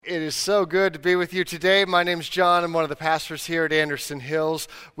It is so good to be with you today. My name's John. I'm one of the pastors here at Anderson Hills.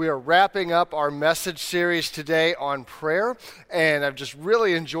 We are wrapping up our message series today on prayer, and I've just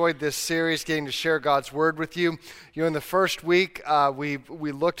really enjoyed this series, getting to share God's Word with you. You know, in the first week, we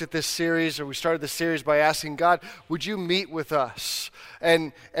looked at this series, or we started this series by asking God, would you meet with us?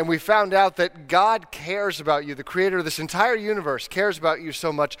 And we found out that God cares about you. The creator of this entire universe cares about you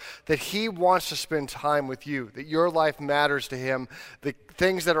so much that he wants to spend time with you, that your life matters to him, the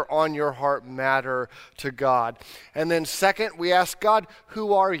things that are on your heart matter to God. And then second, we ask God,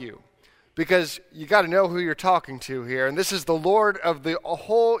 who are you? Because you got to know who you're talking to here. And this is the Lord of the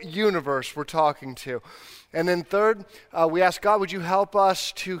whole universe we're talking to. And then third, we ask God, would you help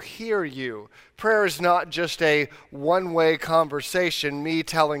us to hear you? Prayer is not just a one-way conversation, me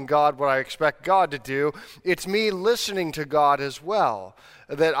telling God what I expect God to do. It's me listening to God as well,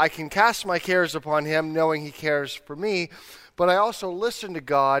 that I can cast my cares upon him, knowing he cares for me, but I also listen to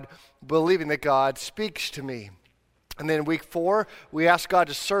God, believing that God speaks to me. And then week 4, we ask God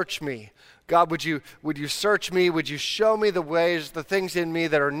to search me. God, would you search me? Would you show me the ways, the things in me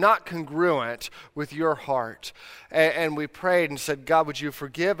that are not congruent with your heart? And we prayed and said, God, would you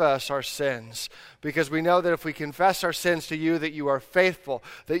forgive us our sins? Because we know that if we confess our sins to you, that you are faithful,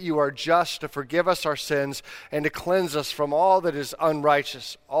 that you are just to forgive us our sins and to cleanse us from all that is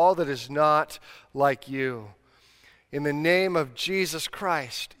unrighteous, all that is not like you. In the name of Jesus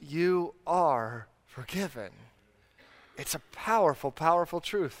Christ, you are forgiven. It's a powerful, powerful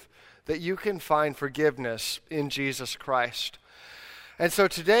truth that you can find forgiveness in Jesus Christ. And so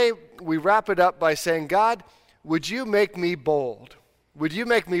today we wrap it up by saying, God, would you make me bold? Would you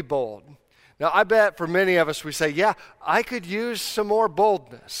make me bold? Now, I bet for many of us we say, yeah, I could use some more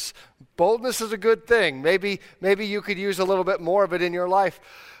boldness. Boldness is a good thing. Maybe you could use a little bit more of it in your life.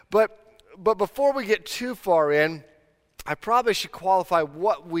 But before we get too far in, I probably should qualify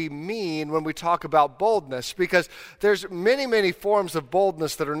what we mean when we talk about boldness, because there's many, many forms of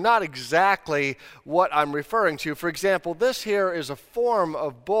boldness that are not exactly what I'm referring to. For example, this here is a form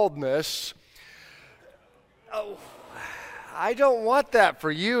of boldness. Oh, I don't want that for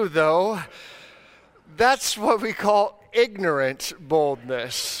you, though. That's what we call ignorant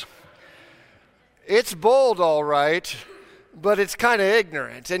boldness. It's bold, all right, but it's kind of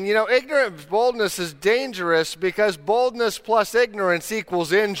ignorant. And you know, ignorant boldness is dangerous because boldness plus ignorance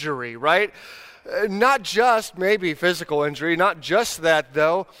equals injury, right? Not just maybe physical injury, not just that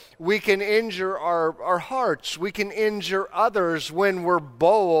though. We can injure our hearts. We can injure others when we're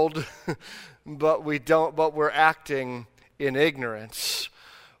bold, but we're acting in ignorance.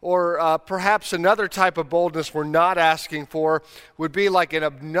 Or perhaps another type of boldness we're not asking for would be like an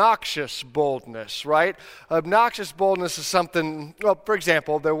obnoxious boldness, right? Obnoxious boldness is something, well, for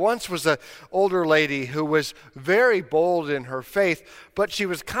example, there once was an older lady who was very bold in her faith, but she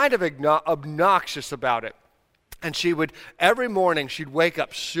was kind of obnoxious about it. And every morning she'd wake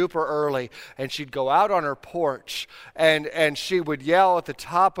up super early and she'd go out on her porch and she would yell at the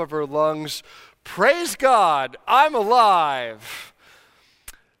top of her lungs, "Praise God, I'm alive."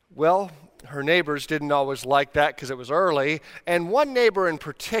 Well, her neighbors didn't always like that because it was early, and one neighbor in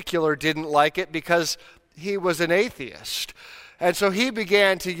particular didn't like it because he was an atheist. And so he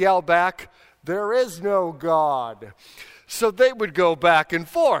began to yell back, "There is no God." So they would go back and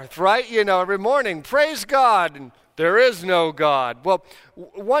forth, right? You know, every morning, "Praise God," and "There is no God." Well,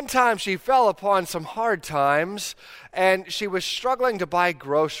 one time she fell upon some hard times, and she was struggling to buy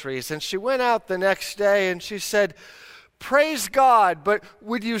groceries, and she went out the next day and she said, "Praise God, but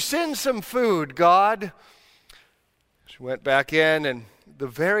would you send some food, God?" She went back in, and the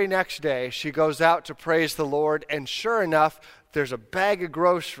very next day, she goes out to praise the Lord, and sure enough, there's a bag of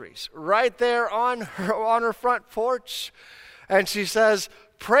groceries right there on her front porch. And she says,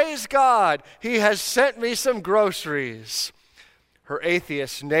 "Praise God, he has sent me some groceries." Her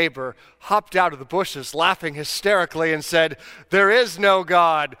atheist neighbor hopped out of the bushes laughing hysterically and said, "There is no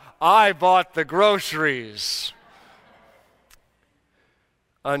God, I bought the groceries."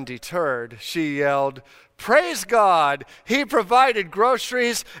 Undeterred, she yelled, "Praise God, he provided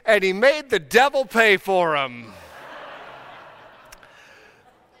groceries and he made the devil pay for them."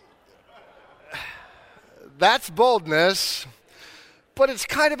 That's boldness, but it's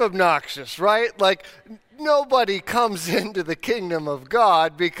kind of obnoxious, right? Like, nobody comes into the kingdom of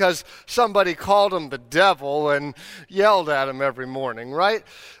God because somebody called him the devil and yelled at him every morning, right?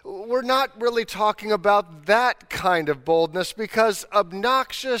 We're not really talking about that kind of boldness, because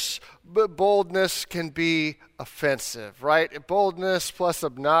obnoxious boldness can be offensive, right? Boldness plus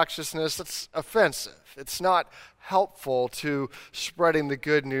obnoxiousness, it's offensive. It's not helpful to spreading the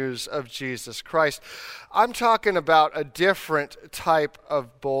good news of Jesus Christ. I'm talking about a different type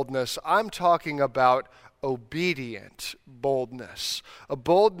of boldness. I'm talking about obedient boldness, a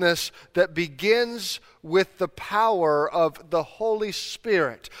boldness that begins with the power of the Holy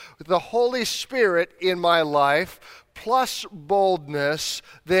Spirit. With the Holy Spirit in my life, plus boldness,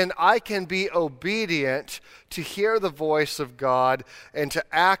 then I can be obedient to hear the voice of God and to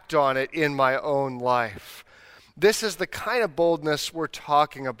act on it in my own life. This is the kind of boldness we're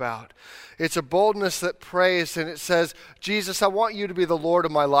talking about. It's a boldness that prays and it says, Jesus, I want you to be the Lord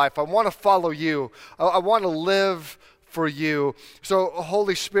of my life. I want to follow you. I want to live for you. So,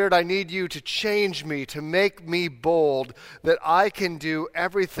 Holy Spirit, I need you to change me, to make me bold, that I can do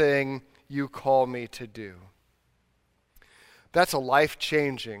everything you call me to do. That's a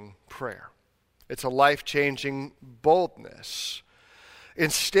life-changing prayer. It's a life-changing boldness.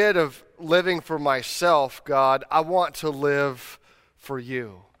 Instead of living for myself, God, I want to live for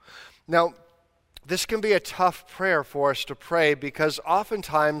you. Now, this can be a tough prayer for us to pray because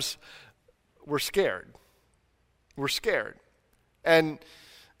oftentimes we're scared. We're scared. And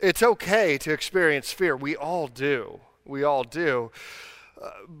it's okay to experience fear. We all do. We all do.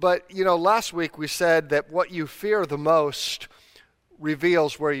 But, last week we said that what you fear the most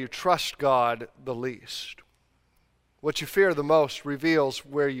reveals where you trust God the least. What you fear the most reveals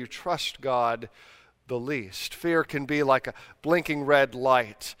where you trust God the least. Fear can be like a blinking red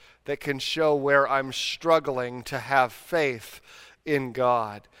light that can show where I'm struggling to have faith in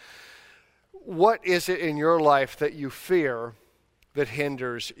God. What is it in your life that you fear that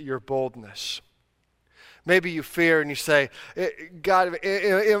hinders your boldness? Maybe you fear and you say, God,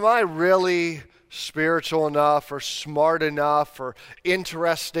 am I really spiritual enough or smart enough or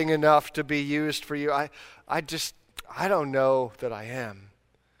interesting enough to be used for you? I don't know that I am.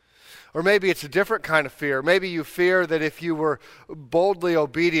 Or maybe it's a different kind of fear. Maybe you fear that if you were boldly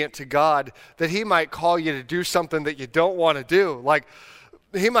obedient to God, that he might call you to do something that you don't want to do. Like,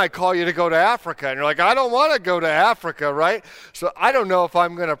 he might call you to go to Africa, and you're like, I don't want to go to Africa, right? So I don't know if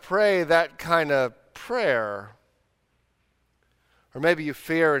I'm going to pray that kind of prayer. Or maybe you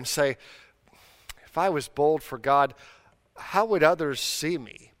fear and say, if I was bold for God, how would others see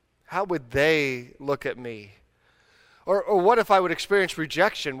me? How would they look at me? Or what if I would experience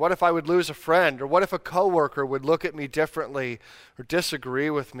rejection? What if I would lose a friend? Or what if a coworker would look at me differently or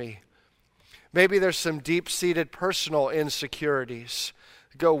disagree with me? Maybe there's some deep-seated personal insecurities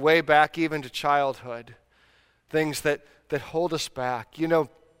that go way back even to childhood, things that hold us back.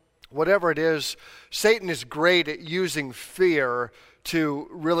 Whatever it is, Satan is great at using fear to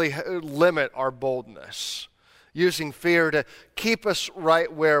really limit our boldness, using fear to keep us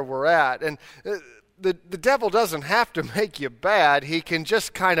right where we're at. And the devil doesn't have to make you bad. He can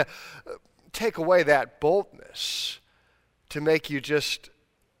just kind of take away that boldness to make you just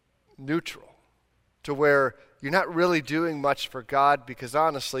neutral, to where you're not really doing much for God because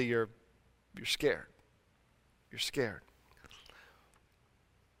honestly you're scared. You're scared.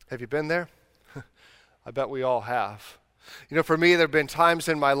 Have you been there? I bet we all have. For me, there have been times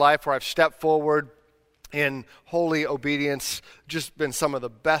in my life where I've stepped forward in holy obedience, just been some of the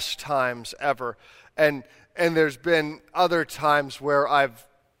best times ever. And there's been other times where I've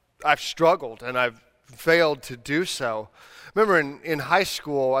struggled and I've failed to do so. Remember in high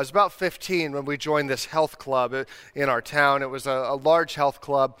school, I was about 15 when we joined this health club in our town. It was a large health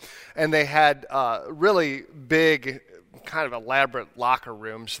club, and they had really big, kind of elaborate locker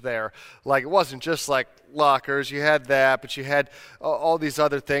rooms there. Like, it wasn't just like lockers. You had that, but you had all these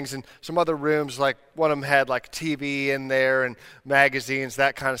other things, and some other rooms, like one of them had like TV in there and magazines,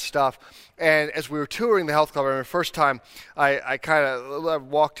 that kind of stuff. And as we were touring the health club, I remember the first time I kind of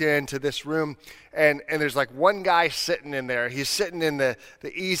walked into this room, and there's like one guy sitting in there. He's sitting in the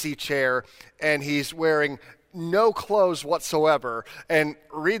easy chair, and he's wearing no clothes whatsoever and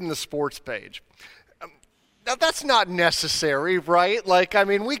reading the sports page. Now, that's not necessary, right?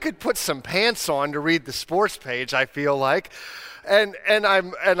 We could put some pants on to read the sports page, I feel like. And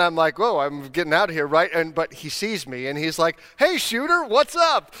I'm like, whoa, I'm getting out of here, right? But he sees me, and he's like, hey, Shooter, what's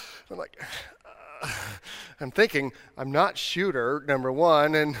up? I'm like, I'm thinking, I'm not Shooter, number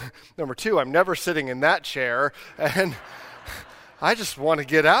one, and number two, I'm never sitting in that chair, and I just want to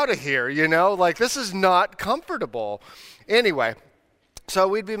get out of here, this is not comfortable. Anyway, so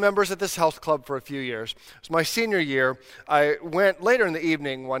we'd be members at this health club for a few years. It was my senior year. I went later in the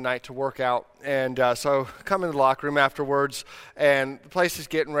evening one night to work out, and so come in the locker room afterwards, and the place is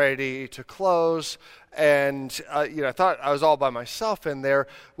getting ready to close, and I thought I was all by myself in there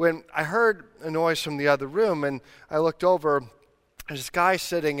when I heard a noise from the other room, and I looked over. There's this guy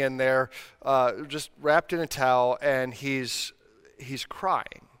sitting in there, just wrapped in a towel, and he's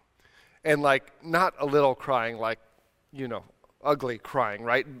crying, and like not a little crying, like ugly crying,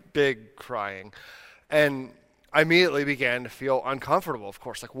 right? Big crying. And I immediately began to feel uncomfortable, of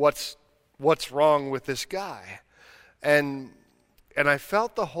course, like what's wrong with this guy? And I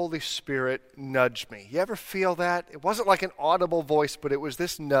felt the Holy Spirit nudge me. You ever feel that? It wasn't like an audible voice, but it was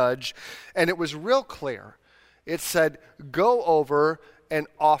this nudge, and it was real clear. It said, go over and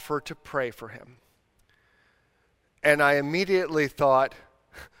offer to pray for him. And I immediately thought,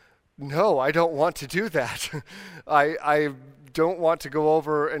 no, I don't want to do that. I don't want to go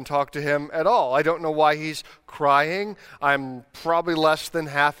over and talk to him at all. I don't know why he's crying. I'm probably less than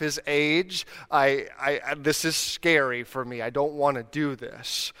half his age. This is scary for me. I don't want to do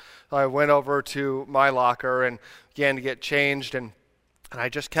this. I went over to my locker and began to get changed, and I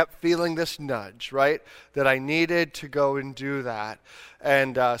just kept feeling this nudge, right, that I needed to go and do that.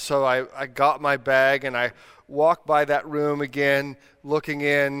 And so I got my bag, and I walked by that room again, looking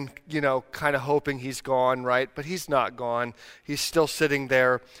in, kind of hoping he's gone, right? But he's not gone. He's still sitting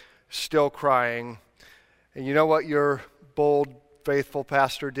there, still crying. And you know what your bold, faithful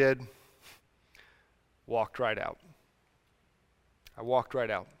pastor did? Walked right out. I walked right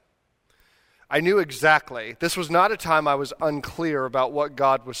out. I knew exactly. This was not a time I was unclear about what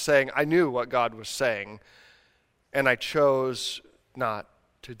God was saying. I knew what God was saying, and I chose not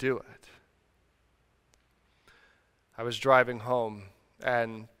to do it. I was driving home,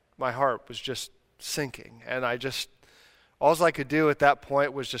 and my heart was just sinking. And all I could do at that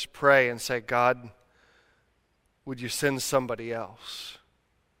point was just pray and say, God, would you send somebody else?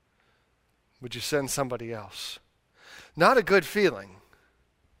 Would you send somebody else? Not a good feeling,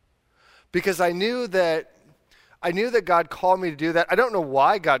 because I knew that God called me to do that. I don't know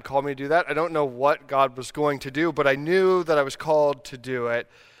why God called me to do that. I don't know what God was going to do, but I knew that I was called to do it,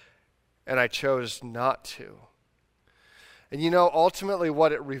 and I chose not to. And ultimately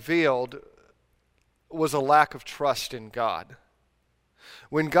what it revealed was a lack of trust in God.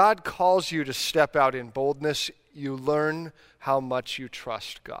 When God calls you to step out in boldness, you learn how much you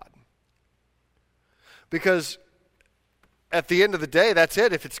trust God. Because at the end of the day, that's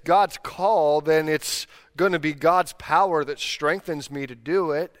it. If it's God's call, then it's going to be God's power that strengthens me to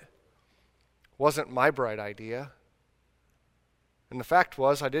do it. It wasn't my bright idea. And the fact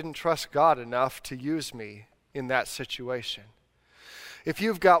was, I didn't trust God enough to use me in that situation. If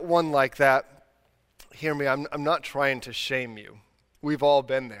you've got one like that, hear me, I'm not trying to shame you. We've all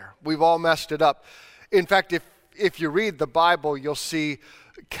been there. We've all messed it up. In fact, if you read the Bible, you'll see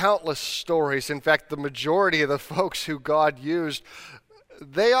countless stories. In fact, the majority of the folks who God used,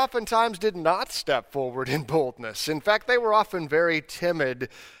 they oftentimes did not step forward in boldness. In fact, they were often very timid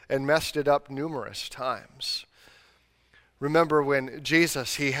and messed it up numerous times. Remember when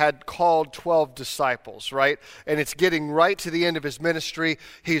Jesus, he had called 12 disciples, right? And it's getting right to the end of his ministry.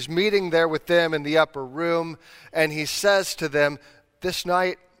 He's meeting there with them in the upper room, and he says to them, this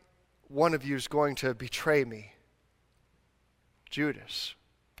night, one of you is going to betray me. Judas,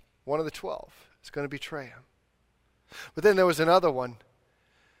 one of the 12, is going to betray him. But then there was another one,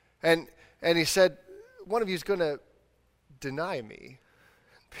 and he said, one of you is going to deny me.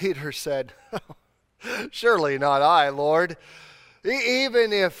 Peter said, surely not I, Lord.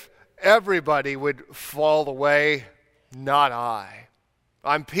 Even if everybody would fall away, not I.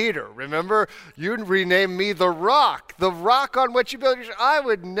 I'm Peter, remember? You renamed me the rock on which you build your... I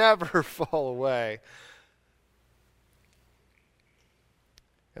would never fall away.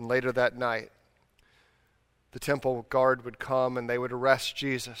 And later that night, the temple guard would come and they would arrest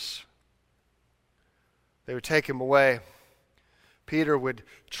Jesus. They would take him away. Peter would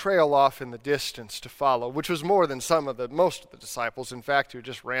trail off in the distance to follow, which was more than most of the disciples, in fact, who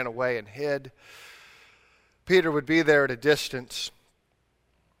just ran away and hid. Peter would be there at a distance.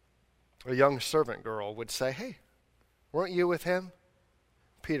 A young servant girl would say, hey, weren't you with him?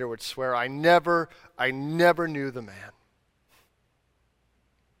 Peter would swear, I never knew the man.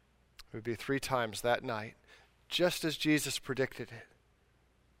 It would be 3 times that night, just as Jesus predicted it.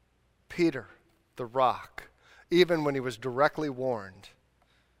 Peter, the rock, even when he was directly warned,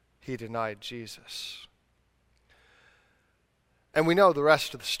 he denied Jesus. And we know the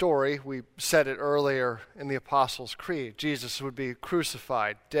rest of the story. We said it earlier in the Apostles' Creed. Jesus would be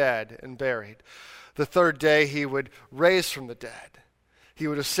crucified, dead, and buried. The 3rd day he would raise from the dead. He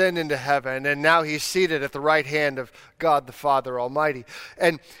would ascend into heaven, and now he's seated at the right hand of God the Father Almighty.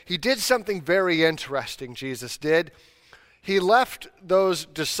 And he did something very interesting, Jesus did. He left those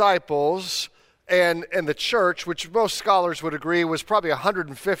disciples and the church, which most scholars would agree was probably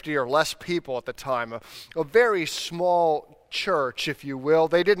 150 or less people at the time, a very small church, if you will.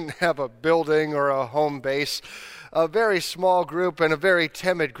 They didn't have a building or a home base, a very small group and a very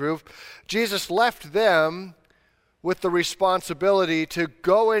timid group. Jesus left them with the responsibility to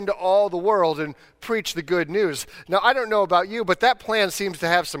go into all the world and preach the good news. Now, I don't know about you, but that plan seems to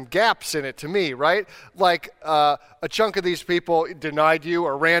have some gaps in it to me, right? Like a chunk of these people denied you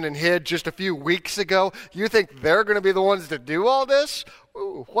or ran and hid just a few weeks ago. You think they're going to be the ones to do all this?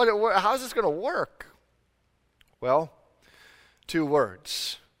 Ooh, how's this going to work? Well, 2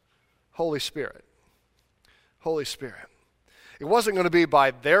 words: Holy Spirit. Holy Spirit. It wasn't going to be by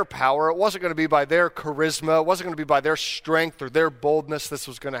their power. It wasn't going to be by their charisma. It wasn't going to be by their strength or their boldness this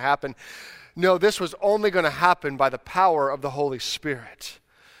was going to happen. No, this was only going to happen by the power of the Holy Spirit.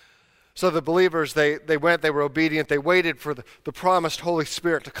 So the believers, they went, they were obedient. They waited for the promised Holy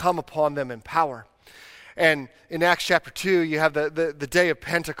Spirit to come upon them in power. And in Acts chapter 2, you have the day of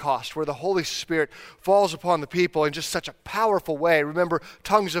Pentecost, where the Holy Spirit falls upon the people in just such a powerful way. Remember,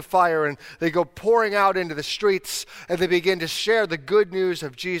 tongues of fire, and they go pouring out into the streets, and they begin to share the good news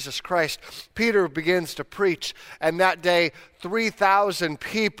of Jesus Christ. Peter begins to preach, and that day, 3,000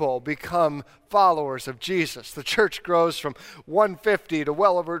 people become followers of Jesus. The church grows from 150 to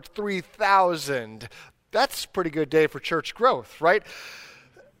well over 3,000. That's a pretty good day for church growth, right?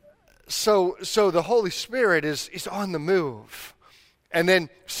 So the Holy Spirit is on the move. And then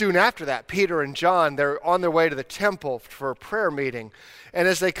soon after that, Peter and John, they're on their way to the temple for a prayer meeting. And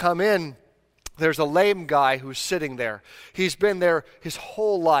as they come in, there's a lame guy who's sitting there. He's been there his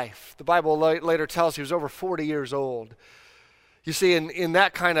whole life. The Bible later tells he was over 40 years old. You see, in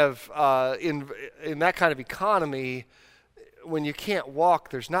that kind of in that kind of economy, when you can't walk,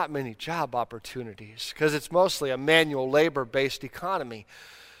 there's not many job opportunities because it's mostly a manual labor-based economy.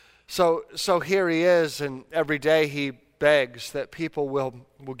 So here he is, and every day he begs that people will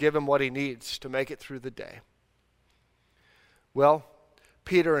give him what he needs to make it through the day. Well,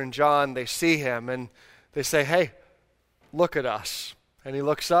 Peter and John, they see him, and they say, "Hey, look at us." And he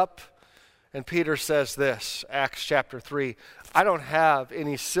looks up, and Peter says this, Acts chapter 3, "I don't have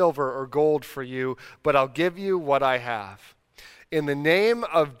any silver or gold for you, but I'll give you what I have. In the name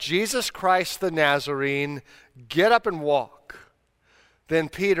of Jesus Christ the Nazarene, get up and walk." Then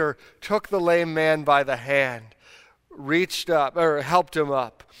Peter took the lame man by the hand, reached up, or helped him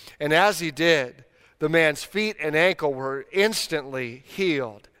up. And as he did, the man's feet and ankle were instantly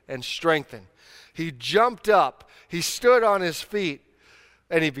healed and strengthened. He jumped up, he stood on his feet,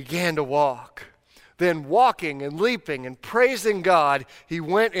 and he began to walk. Then walking and leaping and praising God, he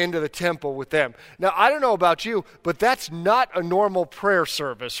went into the temple with them. Now, I don't know about you, but that's not a normal prayer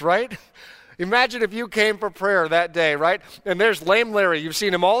service, right? Imagine if you came for prayer that day, right? And there's lame Larry. You've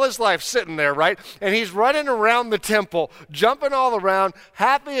seen him all his life sitting there, right? And he's running around the temple, jumping all around,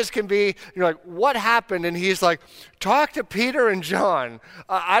 happy as can be. You're like, what happened? And he's like, talk to Peter and John.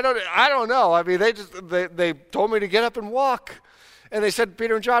 I don't know. I mean, they told me to get up and walk. And they said,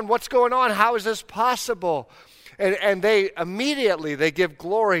 Peter and John, what's going on? How is this possible? And they immediately, they give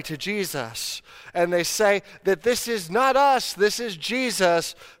glory to Jesus. And they say that this is not us, this is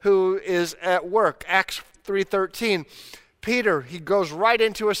Jesus who is at work. Acts 3:13. Peter, he goes right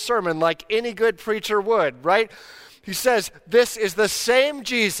into a sermon like any good preacher would, right? He says, this is the same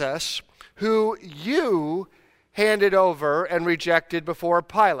Jesus who you handed over and rejected before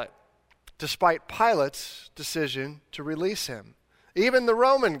Pilate, despite Pilate's decision to release him. Even the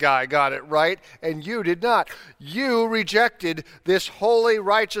Roman guy got it right, and you did not. You rejected this holy,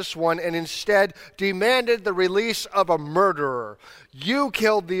 righteous one and instead demanded the release of a murderer. You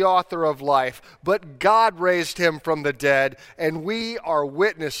killed the author of life, but God raised him from the dead, and we are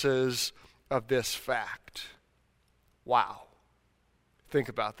witnesses of this fact. Wow. Think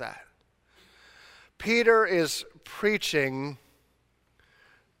about that. Peter is preaching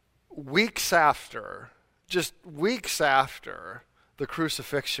just weeks after the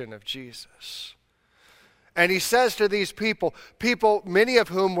crucifixion of Jesus. And he says to these people, many of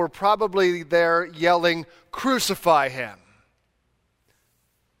whom were probably there yelling, "Crucify him."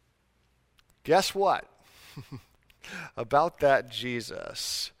 Guess what? About that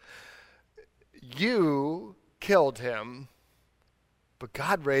Jesus. You killed him, but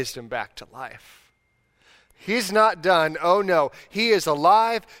God raised him back to life. He's not done. Oh no, he is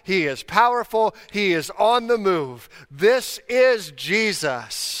alive. He is powerful. He is on the move. This is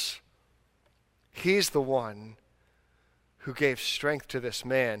Jesus. He's the one who gave strength to this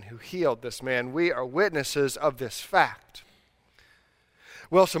man, who healed this man. We are witnesses of this fact.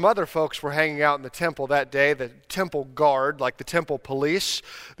 Well, some other folks were hanging out in the temple that day, the temple guard, like the temple police.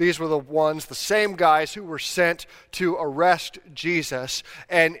 These were the same guys who were sent to arrest Jesus.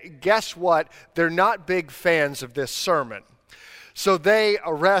 And guess what? They're not big fans of this sermon. So they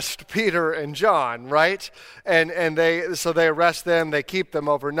arrest Peter and John, right? And they arrest them, they keep them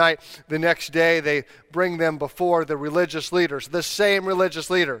overnight. The next day they bring them before the religious leaders, the same religious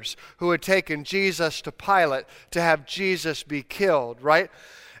leaders who had taken Jesus to Pilate to have Jesus be killed, right?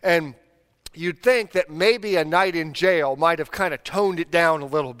 And you'd think that maybe a night in jail might have kind of toned it down a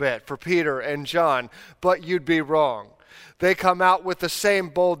little bit for Peter and John, but you'd be wrong. They come out with the same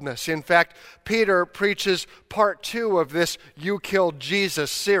boldness. In fact, Peter preaches part 2 of this You Killed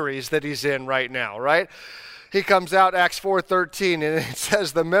Jesus series that he's in right now, right? He comes out, Acts 4:13, and it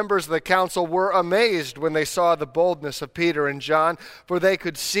says, the members of the council were amazed when they saw the boldness of Peter and John, for they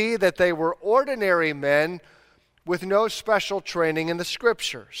could see that they were ordinary men with no special training in the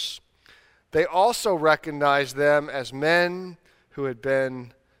Scriptures. They also recognized them as men who had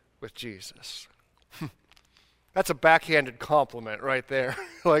been with Jesus. That's a backhanded compliment right there.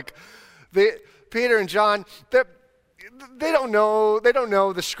 Like, Peter and John, they don't know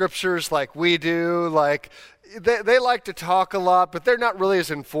the Scriptures like we do. Like, they like to talk a lot, but they're not really as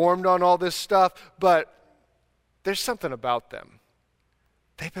informed on all this stuff. But there's something about them.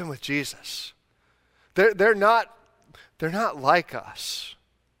 They've been with Jesus. They're not like us.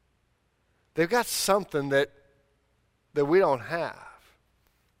 They've got something that we don't have.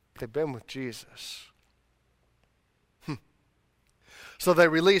 They've been with Jesus. So they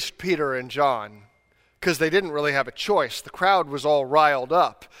released Peter and John because they didn't really have a choice. The crowd was all riled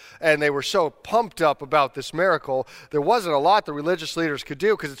up, and they were so pumped up about this miracle. There wasn't a lot the religious leaders could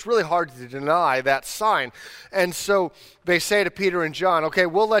do because it's really hard to deny that sign. And so they say to Peter and John, okay,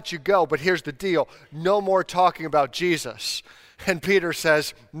 we'll let you go, but here's the deal. No more talking about Jesus. And Peter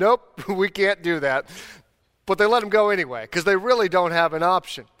says, nope, we can't do that. But they let him go anyway because they really don't have an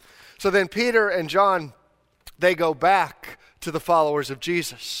option. So then Peter and John, they go back to the followers of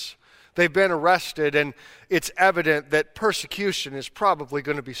Jesus. They've been arrested, and it's evident that persecution is probably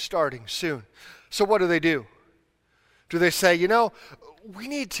going to be starting soon. So what do? Do they say, we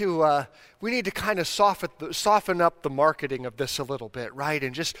need to kind of soften up the marketing of this a little bit, right?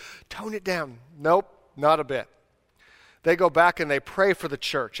 And just tone it down. Nope, not a bit. They go back and they pray for the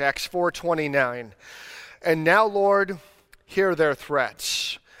church, Acts 4:29. And now, Lord, hear their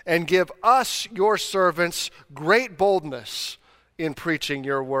threats, and give us, your servants, great boldness in preaching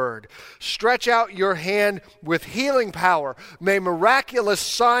your word. Stretch out your hand with healing power. May miraculous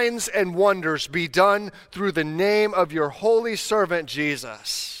signs and wonders be done through the name of your holy servant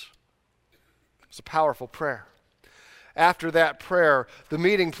Jesus. It's a powerful prayer. After that prayer, the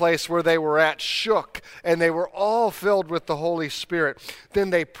meeting place where they were at shook, and they were all filled with the Holy Spirit.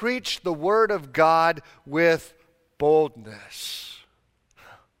 Then they preached the word of God with boldness.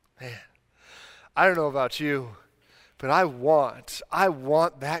 Man, I don't know about you, but I want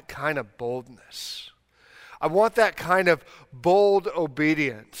that kind of boldness. I want that kind of bold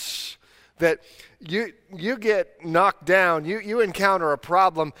obedience that you get knocked down, you encounter a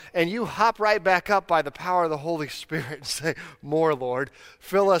problem, and you hop right back up by the power of the Holy Spirit and say, more, Lord,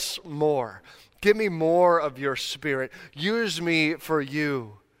 fill us more. Give me more of your Spirit. Use me for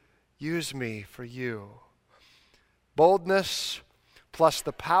you. Use me for you. Boldness plus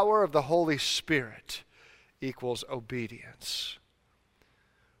the power of the Holy Spirit equals obedience.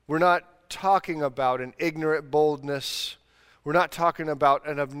 We're not talking about an ignorant boldness. We're not talking about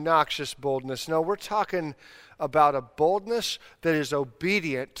an obnoxious boldness. No, we're talking about a boldness that is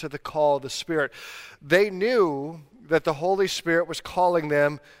obedient to the call of the Spirit. They knew that the Holy Spirit was calling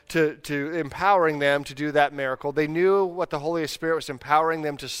them to empowering them to do that miracle. They knew what the Holy Spirit was empowering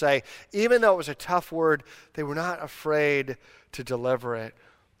them to say. Even though it was a tough word, they were not afraid to deliver it.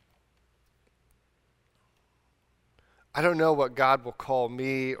 I don't know what God will call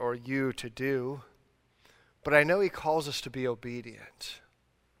me or you to do, but I know He calls us to be obedient.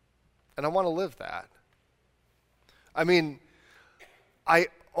 And I want to live that. I mean, I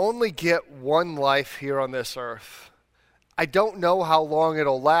only get one life here on this earth. I don't know how long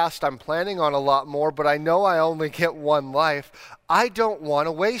it'll last. I'm planning on a lot more, but I know I only get one life. I don't want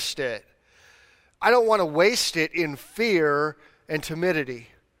to waste it. I don't want to waste it in fear and timidity.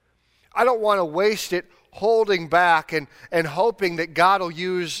 I don't want to waste it holding back and hoping that God will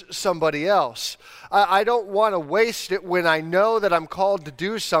use somebody else. I don't want to waste it when I know that I'm called to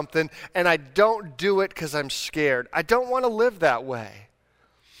do something and I don't do it because I'm scared. I don't want to live that way.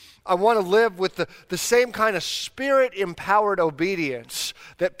 I want to live with the same kind of Spirit-empowered obedience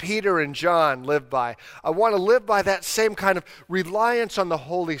that Peter and John lived by. I want to live by that same kind of reliance on the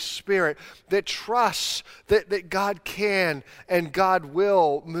Holy Spirit that trusts that God can and God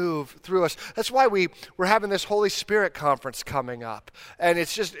will move through us. That's why we're having this Holy Spirit conference coming up. And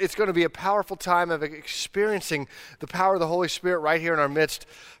it's going to be a powerful time of experiencing the power of the Holy Spirit right here in our midst.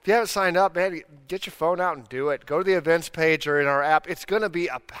 If you haven't signed up, man, get your phone out and do it. Go to the events page or in our app. It's going to be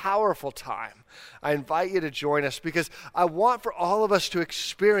a powerful time. I invite you to join us because I want for all of us to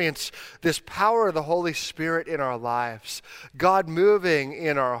experience this power of the Holy Spirit in our lives, God moving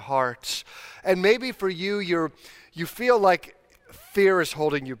in our hearts. And maybe for you, you feel like fear is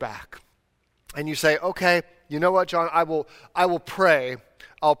holding you back. And you say, okay, you know what, John, I will pray.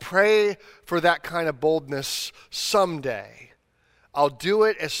 I'll pray for that kind of boldness someday. I'll do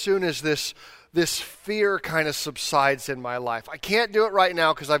it as soon as this fear kind of subsides in my life. I can't do it right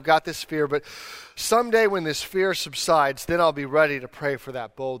now because I've got this fear, but someday when this fear subsides, then I'll be ready to pray for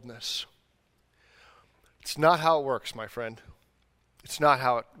that boldness. It's not how it works, my friend. It's not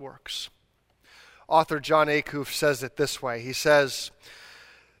how it works. Author John Acuff says it this way. He says,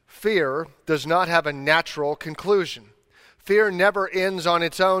 fear does not have a natural conclusion. Fear never ends on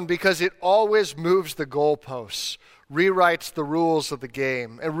its own because it always moves the goalposts, rewrites the rules of the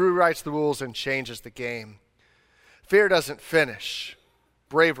game, and rewrites the rules and changes the game. Fear doesn't finish.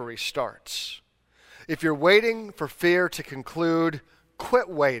 Bravery starts. If you're waiting for fear to conclude, quit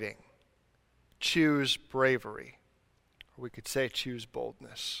waiting. Choose bravery. Or we could say choose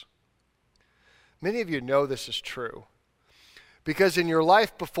boldness. Many of you know this is true. Because in your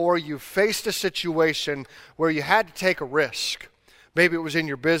life before, you faced a situation where you had to take a risk. Maybe it was in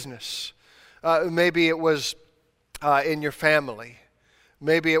your business. Maybe it was in your family.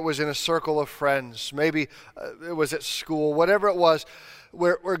 Maybe it was in a circle of friends. Maybe it was at school. Whatever it was,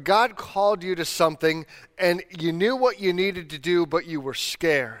 where God called you to something and you knew what you needed to do, but you were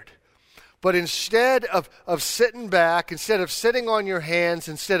scared. But instead of sitting back, instead of sitting on your hands,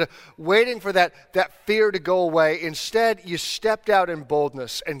 instead of waiting for that fear to go away, instead you stepped out in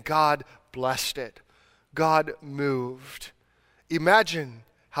boldness and God blessed it. God moved. Imagine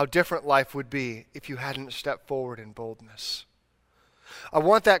how different life would be if you hadn't stepped forward in boldness. I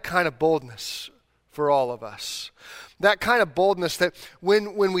want that kind of boldness for all of us. That kind of boldness that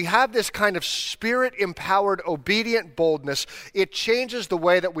when we have this kind of Spirit-empowered, obedient boldness, it changes the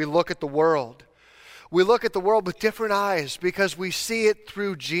way that we look at the world. We look at the world with different eyes because we see it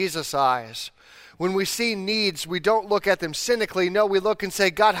through Jesus' eyes. When we see needs, we don't look at them cynically. No, we look and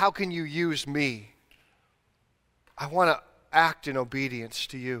say, God, how can you use me? I want to act in obedience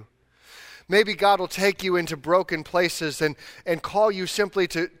to you. Maybe God will take you into broken places and call you simply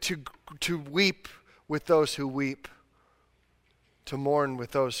to weep with those who weep, to mourn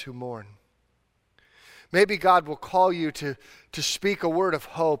with those who mourn. Maybe God will call you to speak a word of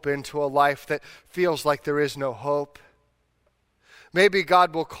hope into a life that feels like there is no hope. Maybe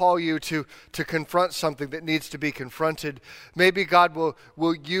God will call you to confront something that needs to be confronted. Maybe God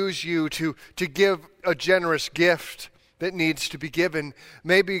will use you to give a generous gift that needs to be given.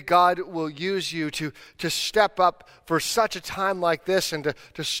 Maybe God will use you to step up for such a time like this and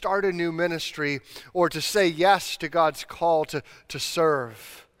to start a new ministry or to say yes to God's call to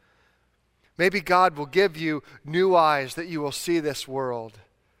serve. Maybe God will give you new eyes that you will see this world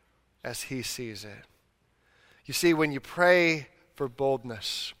as He sees it. You see, when you pray for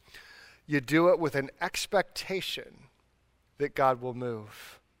boldness, you do it with an expectation that God will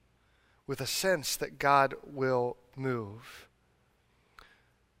move, with a sense that God will move.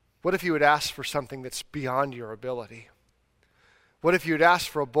 What if you would ask for something that's beyond your ability? What if you would ask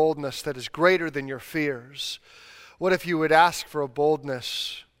for a boldness that is greater than your fears? What if you would ask for a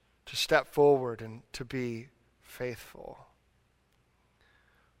boldness to step forward and to be faithful?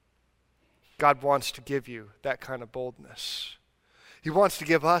 God wants to give you that kind of boldness. He wants to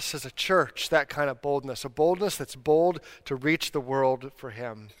give us as a church that kind of boldness, a boldness that's bold to reach the world for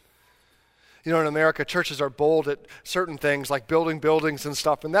Him. You know, in America, churches are bold at certain things like building buildings and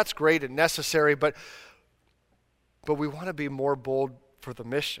stuff, and that's great and necessary, but we want to be more bold for the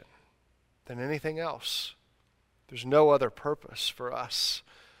mission than anything else. There's no other purpose for us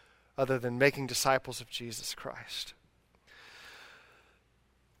other than making disciples of Jesus Christ.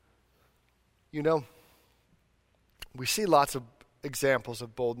 You know, we see lots of examples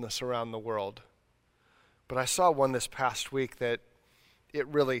of boldness around the world, but I saw one this past week that it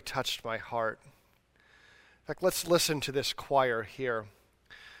really touched my heart. In fact, let's listen to this choir here.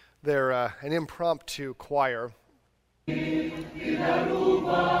 They're an impromptu choir.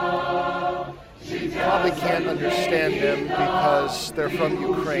 probably can't understand them because they're from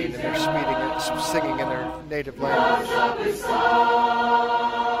Ukraine and they're singing in their native language.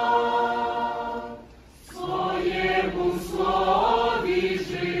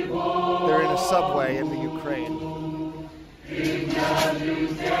 They're in a subway in the Ukraine,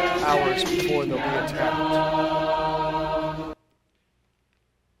 hours before they'll be attacked.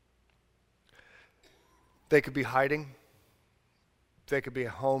 They could be hiding. They could be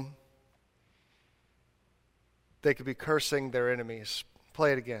at home. They could be cursing their enemies.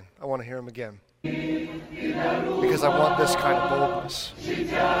 Play it again. I want to hear them again. Because I want this kind of boldness.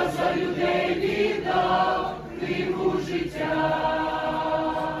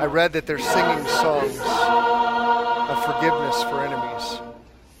 I read that they're singing songs of forgiveness for enemies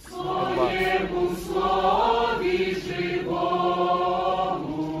and love.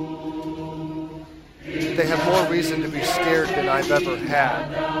 They have more reason to be scared than I've ever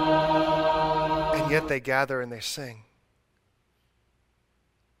had. And yet they gather and they sing.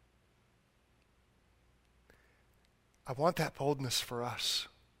 I want that boldness for us.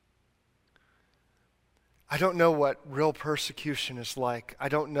 I don't know what real persecution is like. I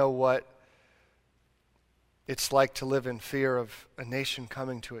don't know what it's like to live in fear of a nation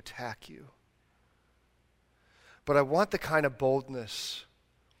coming to attack you. But I want the kind of boldness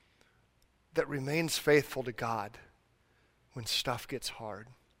that remains faithful to God when stuff gets hard.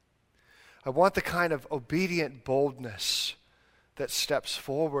 I want the kind of obedient boldness that steps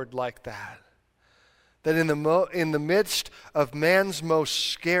forward like that. That in the midst of man's most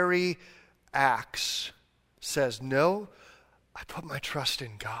scary acts says, no, I put my trust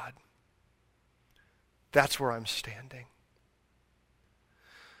in God. That's where I'm standing.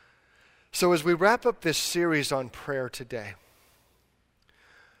 So as we wrap up this series on prayer today,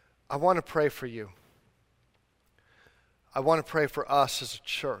 I want to pray for you. I want to pray for us as a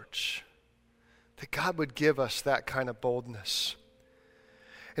church, that God would give us that kind of boldness.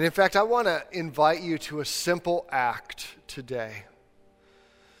 And in fact, I want to invite you to a simple act today.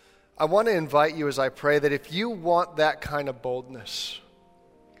 I want to invite you as I pray that if you want that kind of boldness,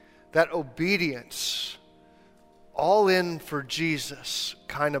 that obedience, all in for Jesus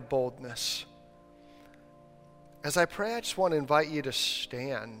kind of boldness, as I pray, I just want to invite you to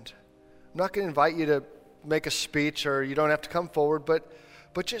stand. I'm not going to invite you to make a speech, or you don't have to come forward, but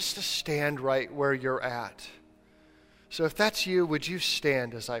just to stand right where you're at. So if that's you, would you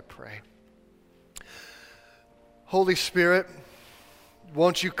stand as I pray? Holy Spirit,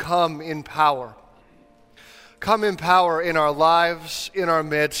 won't you come in power? Come in power in our lives, in our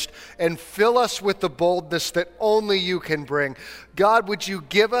midst, and fill us with the boldness that only you can bring. God, would you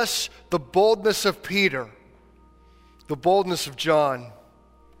give us the boldness of Peter, the boldness of John?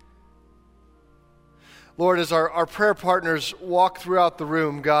 Lord, as our prayer partners walk throughout the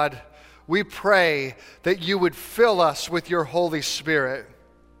room, God, we pray that you would fill us with your Holy Spirit,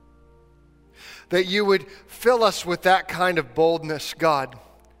 that you would fill us with that kind of boldness, God.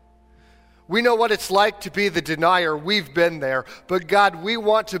 We know what it's like to be the denier. We've been there. But God, we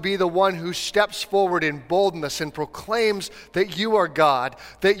want to be the one who steps forward in boldness and proclaims that you are God,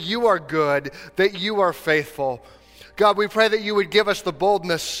 that you are good, that you are faithful. God, we pray that you would give us the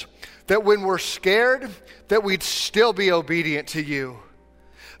boldness that when we're scared, that we'd still be obedient to you.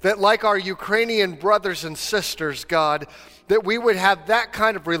 That like our Ukrainian brothers and sisters, God, that we would have that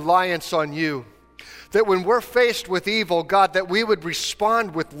kind of reliance on you. That when we're faced with evil, God, that we would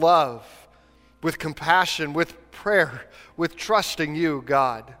respond with love, with compassion, with prayer, with trusting you,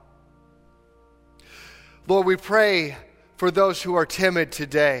 God. Lord, we pray for those who are timid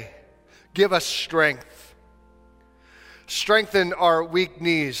today. Give us strength. Strengthen our weak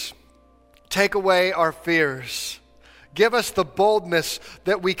knees. Take away our fears. Give us the boldness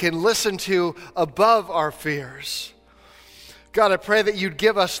that we can listen to above our fears. God, I pray that you'd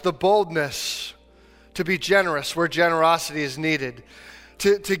give us the boldness to be generous where generosity is needed,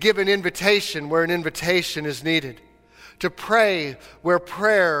 to give an invitation where an invitation is needed, to pray where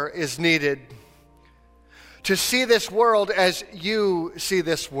prayer is needed, to see this world as you see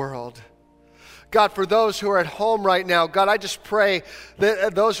this world. God, for those who are at home right now, God, I just pray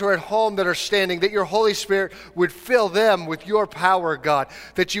that those who are at home that are standing, that your Holy Spirit would fill them with your power, God,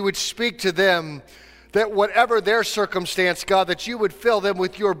 that you would speak to them, that whatever their circumstance, God, that you would fill them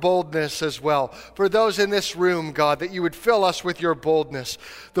with your boldness as well. For those in this room, God, that you would fill us with your boldness,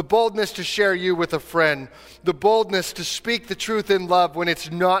 the boldness to share you with a friend, the boldness to speak the truth in love when it's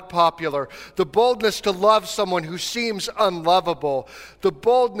not popular, the boldness to love someone who seems unlovable, the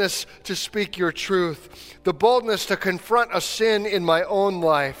boldness to speak your truth, the boldness to confront a sin in my own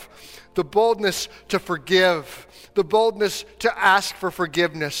life, the boldness to forgive, the boldness to ask for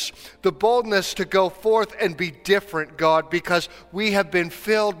forgiveness, the boldness to go forth and be different, God, because we have been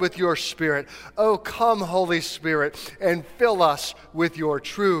filled with your Spirit. Oh, come, Holy Spirit, and fill us with your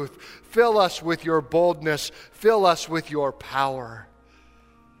truth. Fill us with your boldness. Fill us with your power.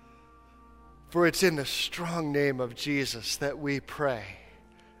 For it's in the strong name of Jesus that we pray.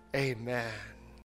 Amen.